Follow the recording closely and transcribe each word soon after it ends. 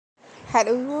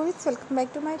Hello viewers, welcome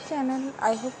back to my channel.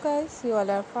 I hope guys you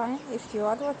all are fine. If you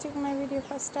are watching my video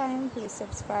first time, please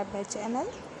subscribe my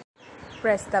channel.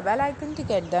 Press the bell icon to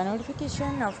get the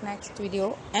notification of next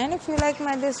video. And if you like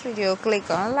this video,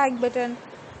 click on like button.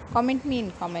 Comment me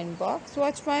in comment box.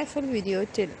 Watch my full video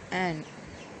till end.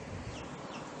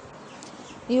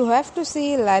 You have to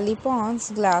see Lele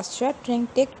Pons Glass-Shattering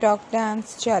TikTok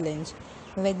dance challenge.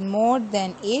 With more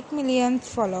than 8 million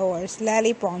followers,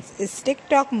 Lele Pons is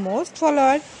TikTok's most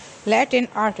followed Latin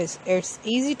artist. It's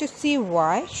easy to see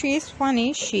why. She's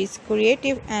funny, she's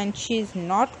creative, and she's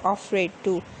not afraid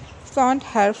to flaunt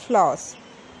her flaws.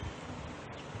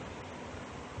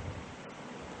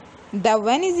 The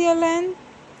Venezuelan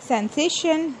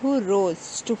sensation who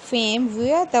rose to fame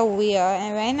via the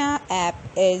Via app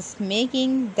is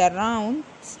making the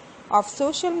rounds of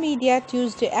social media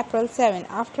Tuesday, April 7,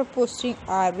 after posting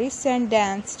a recent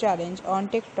dance challenge on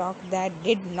TikTok that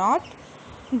did not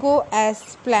go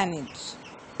as planned.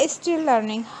 Still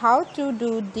learning how to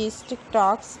do this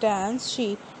TikTok's dance,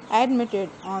 she admitted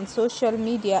on social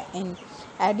media. In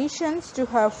addition to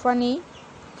her funny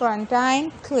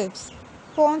quarantine clips,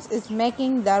 Pons is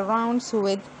making the rounds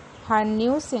with her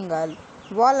new single,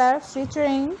 Waller,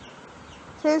 featuring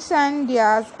Christian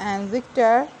Diaz and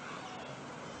Victor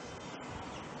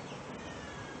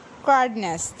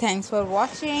Cardenas. Thanks for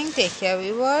watching. Take care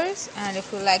viewers, and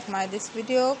if you like this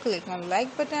video, click on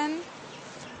like button.